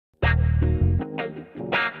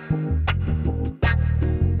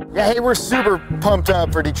Yeah, hey, we're super pumped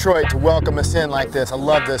up for Detroit to welcome us in like this. I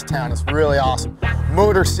love this town, it's really awesome.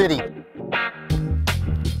 Motor City.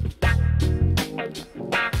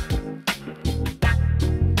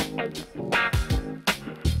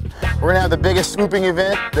 We're gonna have the biggest swooping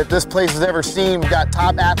event that this place has ever seen. We've got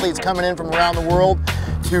top athletes coming in from around the world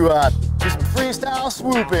to do some freestyle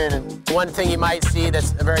swooping. One thing you might see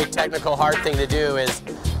that's a very technical, hard thing to do is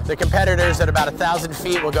the competitors at about 1,000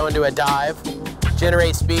 feet will go into a dive,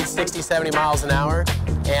 generate speed 60, 70 miles an hour,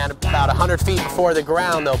 and about 100 feet before the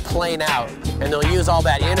ground they'll plane out, and they'll use all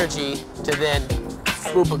that energy to then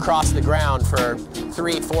swoop across the ground for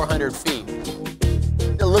 300, 400 feet.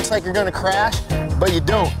 It looks like you're gonna crash, but you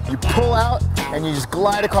don't. You pull out and you just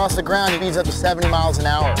glide across the ground. It speeds up to 70 miles an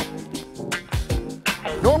hour.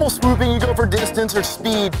 Normal swooping, you go for distance or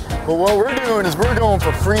speed, but what we're doing is we're going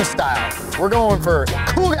for freestyle. We're going for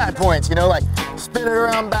cool guy points, you know, like spin it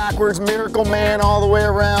around backwards, Miracle Man all the way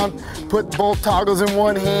around, put both toggles in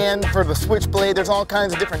one hand for the switchblade. There's all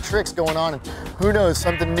kinds of different tricks going on, and who knows,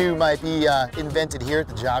 something new might be invented here at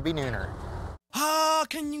the Jobbie Nooner. Oh,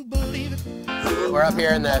 can you believe it? We're up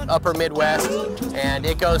here in the upper Midwest, and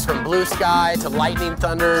it goes from blue sky to lightning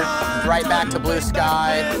thunder, right back to blue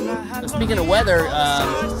sky. Speaking of weather,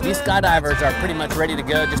 these skydivers are pretty much ready to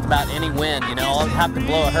go just about any wind. You know, all you have to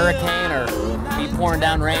blow a hurricane or be pouring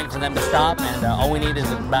down rain for them to stop, and all we need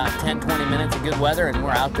is about 10-20 minutes of good weather, and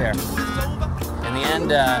we're out there. In the end,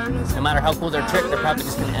 no matter how cool their trick, they're probably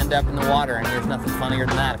just going to end up in the water, and there's nothing funnier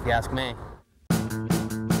than that, if you ask me.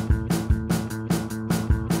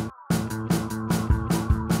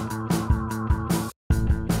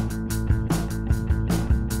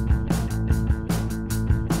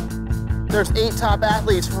 There's 8 top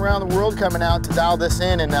athletes from around the world coming out to dial this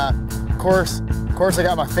in, and of course I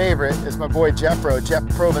got my favorite. It's my boy Jeff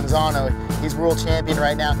Provenzano. He's world champion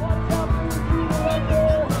right now.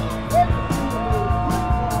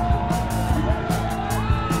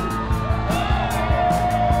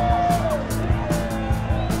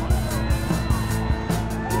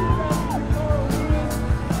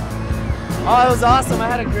 Oh, it was awesome. I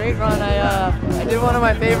had a great run. I did one of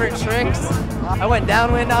my favorite tricks. I went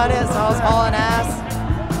downwind on it, so I was hauling ass.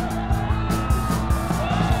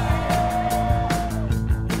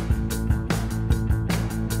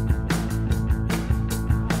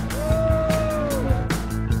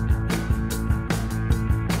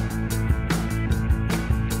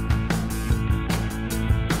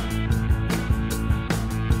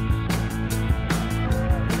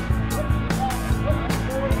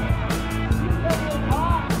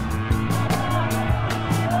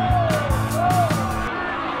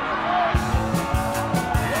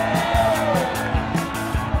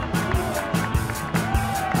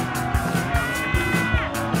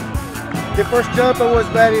 The first jump I was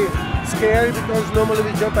very scary because normally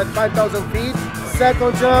we jump at 5,000 feet.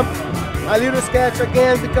 Second jump, a little sketch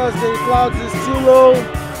again because the clouds is too low.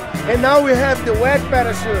 And now we have the wet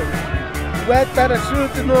parachute. Wet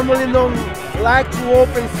parachute normally don't like to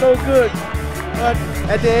open so good. But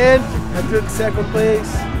at the end, I took second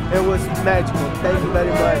place. It was magical. Thank you very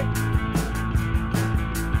much.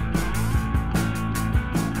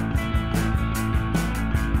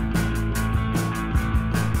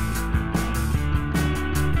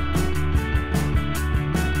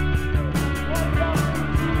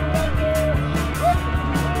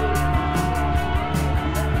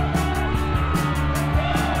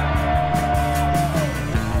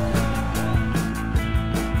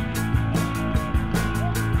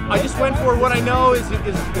 I just went for what I know is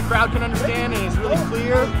the crowd can understand and is really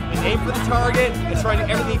clear, and aim for the target and try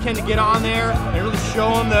everything you can to get on there and really show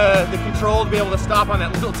them the control to be able to stop on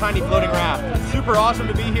that little tiny floating raft. It's super awesome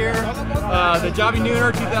to be here. The Jobbie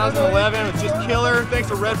Nooner 2011 was just killer. Thanks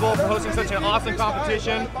to Red Bull for hosting such an awesome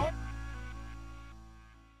competition.